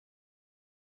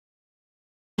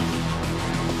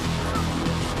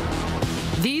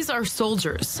These are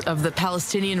soldiers of the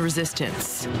Palestinian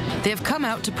resistance. They have come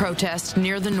out to protest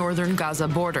near the northern Gaza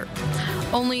border.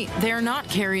 Only they are not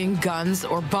carrying guns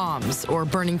or bombs or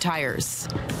burning tires.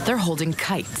 They're holding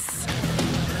kites.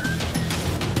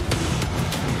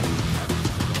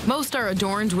 Most are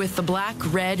adorned with the black,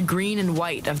 red, green, and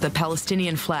white of the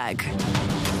Palestinian flag.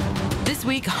 This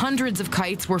week, hundreds of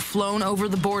kites were flown over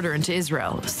the border into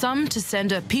Israel, some to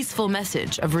send a peaceful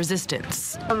message of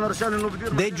resistance.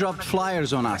 They dropped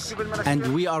flyers on us,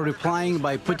 and we are replying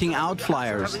by putting out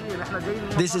flyers.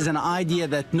 This is an idea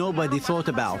that nobody thought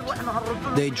about.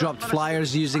 They dropped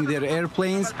flyers using their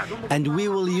airplanes, and we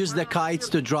will use the kites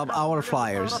to drop our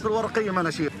flyers.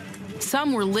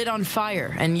 Some were lit on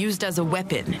fire and used as a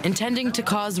weapon, intending to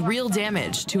cause real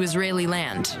damage to Israeli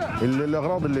land.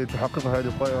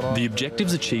 The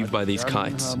objectives achieved by these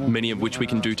kites, many of which we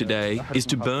can do today, is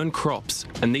to burn crops,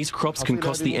 and these crops can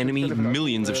cost the enemy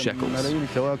millions of shekels.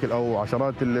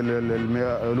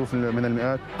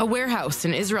 A warehouse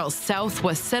in Israel's south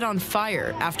was set on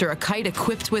fire after a kite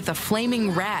equipped with a flaming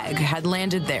rag had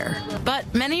landed there.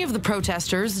 But many of the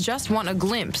protesters just want a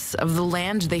glimpse of the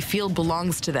land they feel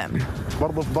belongs to them.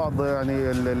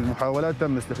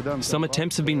 Some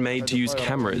attempts have been made to use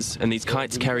cameras, and these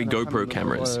kites carry GoPro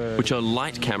cameras, which are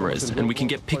light cameras, and we can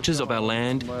get pictures of our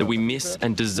land that we miss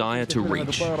and desire to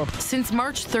reach. Since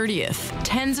March 30th,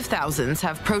 tens of thousands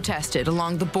have protested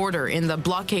along the border in the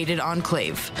blockaded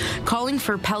enclave, calling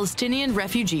for Palestinian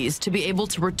refugees to be able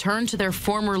to return to their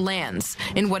former lands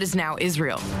in what is now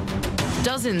Israel.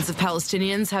 Dozens of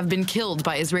Palestinians have been killed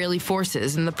by Israeli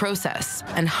forces in the process,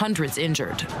 and hundreds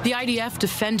injured. The IDF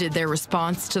defended their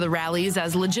response to the rallies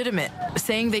as legitimate,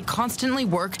 saying they constantly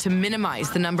work to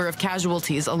minimize the number of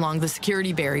casualties along the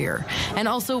security barrier, and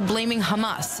also blaming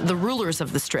Hamas, the rulers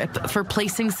of the Strip, for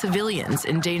placing civilians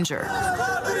in danger.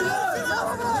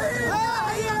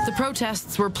 The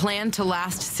protests were planned to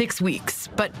last 6 weeks,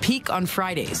 but peak on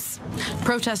Fridays.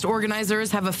 Protest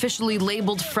organizers have officially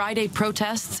labeled Friday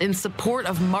protests in support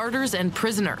of martyrs and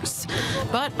prisoners.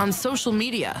 But on social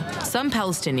media, some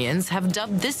Palestinians have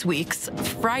dubbed this week's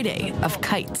Friday of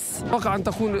Kites.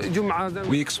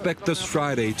 We expect this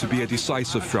Friday to be a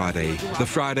decisive Friday, the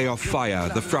Friday of fire,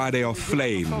 the Friday of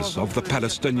flames, of the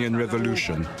Palestinian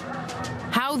revolution.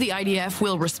 How the IDF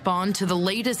will respond to the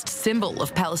latest symbol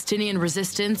of Palestinian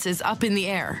resistance is up in the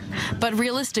air. But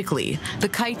realistically, the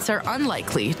kites are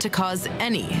unlikely to cause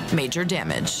any major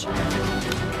damage.